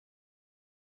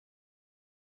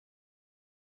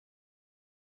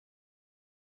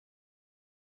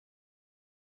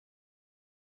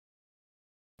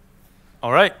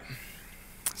All right.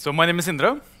 So my name is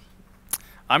Sindre.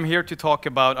 I'm here to talk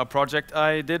about a project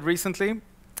I did recently,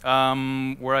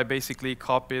 where I basically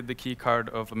copied the keycard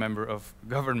of a member of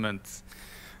government.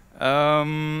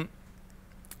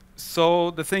 So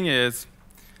the thing is,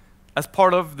 as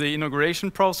part of the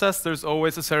inauguration process, there's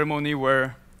always a ceremony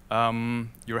where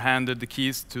you're handed the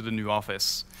keys to the new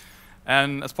office.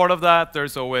 And as part of that,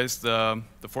 there's always the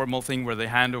formal thing where they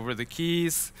hand over the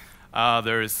keys.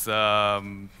 There's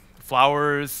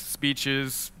flowers,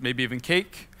 speeches, maybe even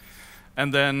cake,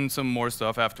 and then some more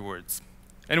stuff afterwards.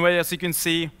 Anyway, as you can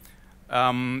see,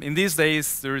 in these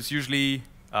days, there's usually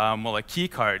more like key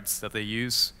cards that they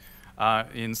use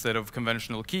instead of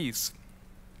conventional keys.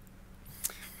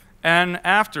 And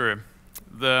after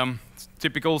the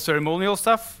typical ceremonial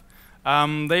stuff,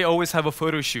 they always have a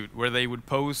photo shoot where they would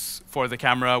pose for the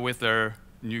camera with their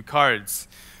new cards.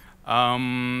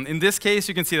 In this case,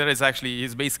 you can see that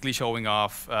he's basically showing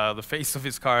off the face of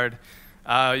his card.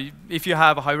 If you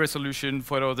have a high-resolution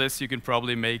photo of this, you can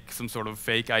probably make some sort of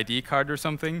fake ID card or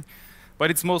something.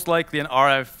 But it's most likely an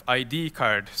RFID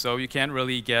card, so you can't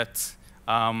really get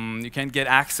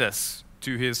access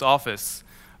to his office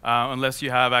unless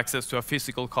you have access to a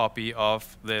physical copy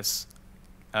of this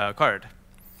card.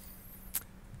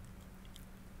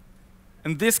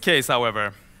 In this case,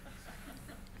 however,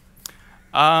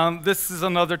 this is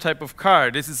another type of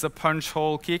card. This is a punch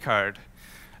hole key card.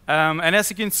 And as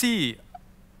you can see,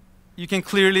 you can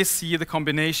clearly see the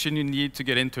combination you need to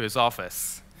get into his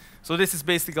office. So this is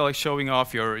basically like showing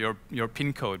off your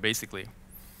PIN code, basically.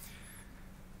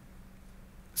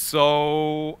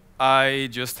 So I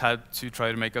just had to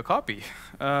try to make a copy,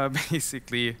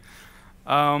 basically.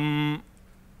 The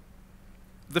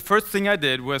first thing I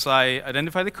did was I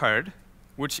identified the card,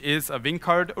 which is a Ving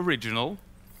card original.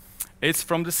 It's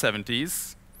from the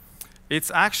 70s.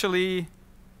 It's actually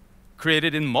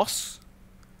created in moss.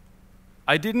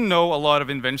 I didn't know a lot of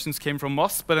inventions came from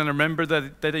moss, but I remember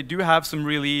that they do have some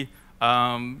really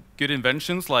good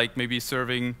inventions, like maybe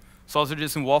serving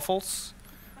sausages and waffles.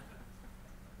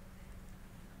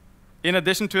 In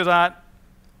addition to that,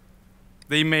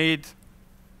 they made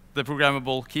the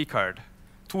programmable keycard.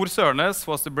 Tor Sørnes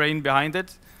was the brain behind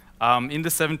it. In the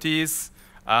 70s,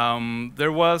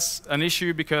 there was an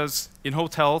issue because in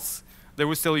hotels, they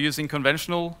were still using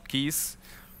conventional keys.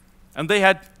 And they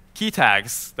had key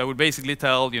tags that would basically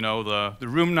tell the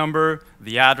room number,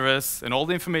 the address, and all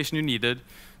the information you needed.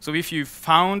 So if you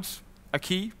found a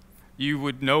key, you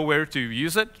would know where to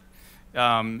use it.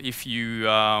 If you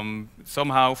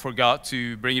somehow forgot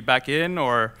to bring it back in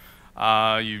or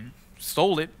you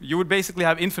stole it, you would basically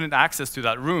have infinite access to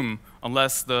that room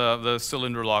unless the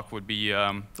cylinder lock would be,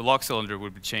 the lock cylinder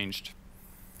would be changed.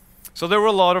 So there were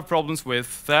a lot of problems with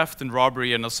theft and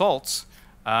robbery and assaults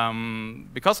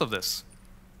because of this.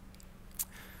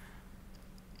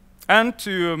 And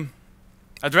to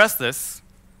address this,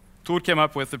 Tor came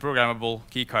up with the programmable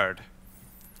keycard.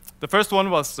 The first one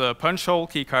was the punch hole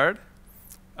keycard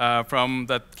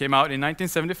that came out in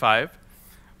 1975.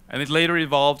 And it later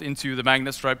evolved into the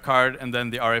magnet stripe card and then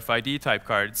the RFID type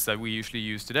cards that we usually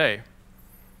use today.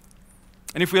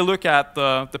 And if we look at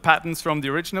the patterns from the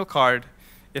original card,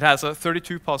 it has a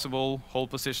 32 possible hold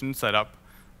position setup.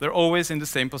 They're always in the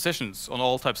same positions on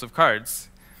all types of cards,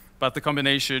 but the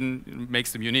combination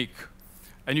makes them unique.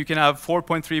 And you can have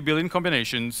 4.3 billion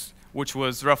combinations, which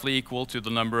was roughly equal to the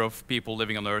number of people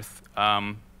living on Earth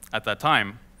at that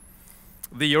time.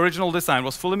 The original design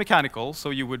was fully mechanical, so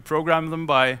you would program them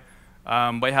by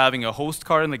having a host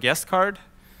card and a guest card.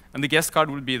 And the guest card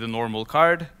would be the normal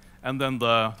card, and then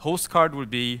the host card would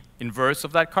be inverse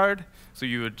of that card. So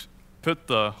you would put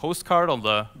the host card on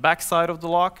the back side of the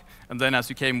lock, and then as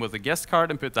you came with the guest card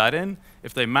and put that in,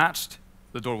 if they matched,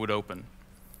 the door would open.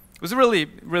 It was a really,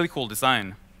 really cool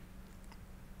design.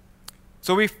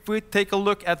 So if we take a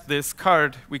look at this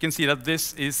card, we can see that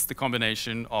this is the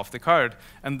combination of the card.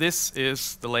 And this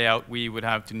is the layout we would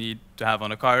need to have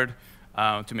on a card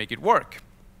to make it work.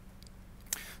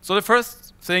 So the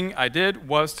first thing I did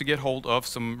was to get hold of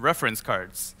some reference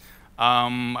cards.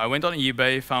 I went on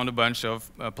eBay, found a bunch of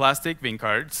plastic Ving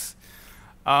cards,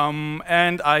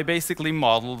 and I basically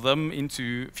modeled them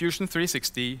into Fusion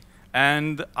 360,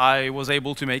 and I was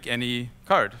able to make any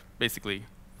card, basically.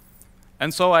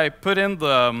 And so I put in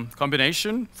the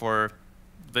combination for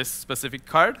this specific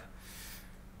card.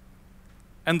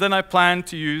 And then I planned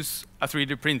to use a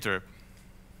 3D printer.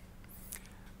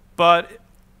 But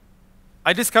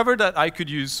I discovered that I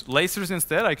could use lasers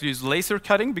instead. I could use laser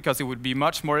cutting because it would be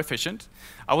much more efficient.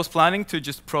 I was planning to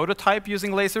just prototype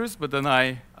using lasers, but then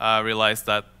I realized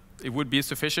that it would be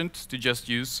sufficient to just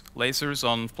use lasers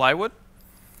on plywood.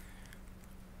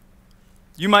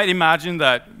 You might imagine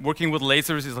that working with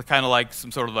lasers is kind of like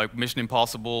some sort of like Mission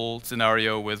Impossible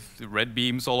scenario with red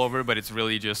beams all over, but it's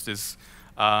really just this,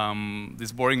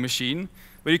 this boring machine.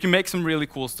 But you can make some really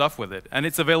cool stuff with it. And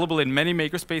it's available in many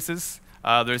makerspaces.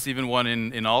 There's even one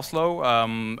in Oslo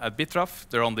at Bitraf.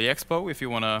 They're on the expo if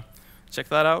you want to check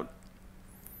that out.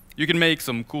 You can make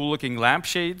some cool-looking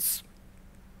lampshades,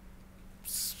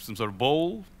 some sort of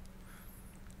bowl.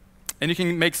 And you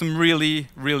can make some really,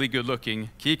 really good-looking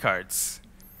keycards,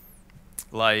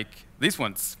 like these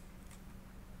ones.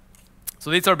 So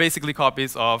these are basically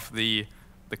copies of the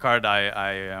card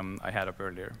I had up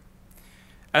earlier.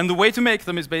 And the way to make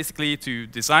them is basically to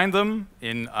design them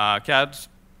in a CAD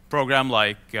program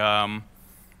like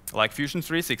Fusion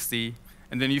 360,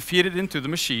 and then you feed it into the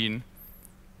machine,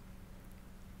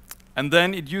 and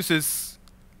then it uses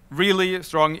really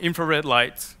strong infrared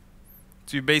light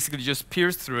to basically just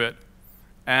pierce through it,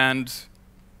 and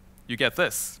you get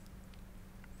this.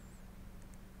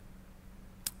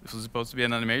 This was supposed to be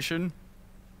an animation.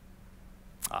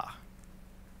 Ah,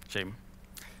 shame.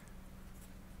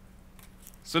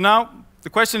 So now, the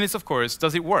question is, of course,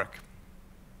 does it work?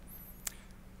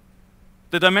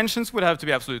 The dimensions would have to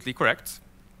be absolutely correct.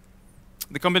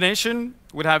 The combination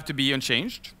would have to be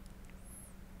unchanged.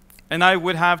 And I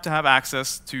would have to have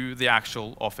access to the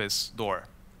actual office door.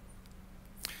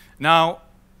 Now,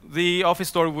 the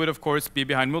office door would, of course, be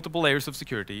behind multiple layers of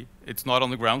security. It's not on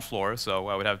the ground floor, so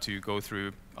I would have to go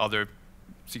through other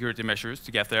security measures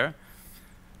to get there.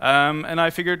 And I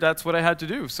figured that's what I had to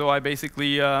do. So I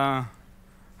basically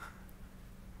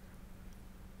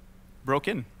broke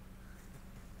in.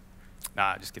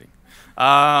 Nah, just kidding.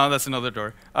 That's another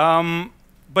door.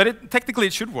 But technically,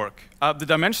 it should work. The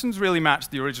dimensions really match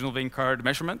the original Ving card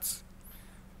measurements.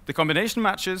 The combination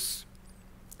matches.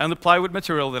 And the plywood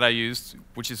material that I used,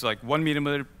 which is like 1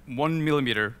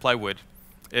 millimeter plywood,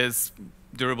 is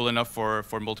durable enough for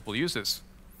multiple uses.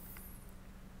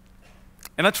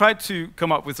 And I tried to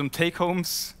come up with some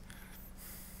take-homes.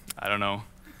 I don't know.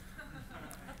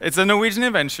 It's a Norwegian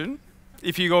invention.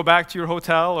 If you go back to your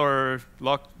hotel or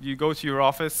you go to your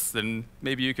office, then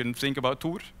maybe you can think about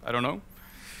Tor. I don't know.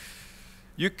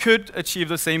 You could achieve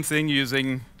the same thing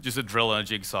using just a drill and a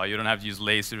jigsaw. You don't have to use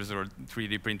lasers or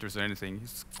 3D printers or anything.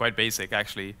 It's quite basic,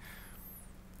 actually.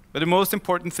 But the most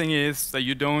important thing is that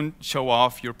you don't show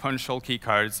off your punch hole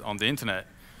keycards on the internet,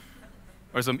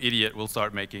 or some idiot will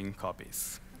start making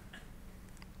copies.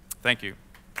 Thank you.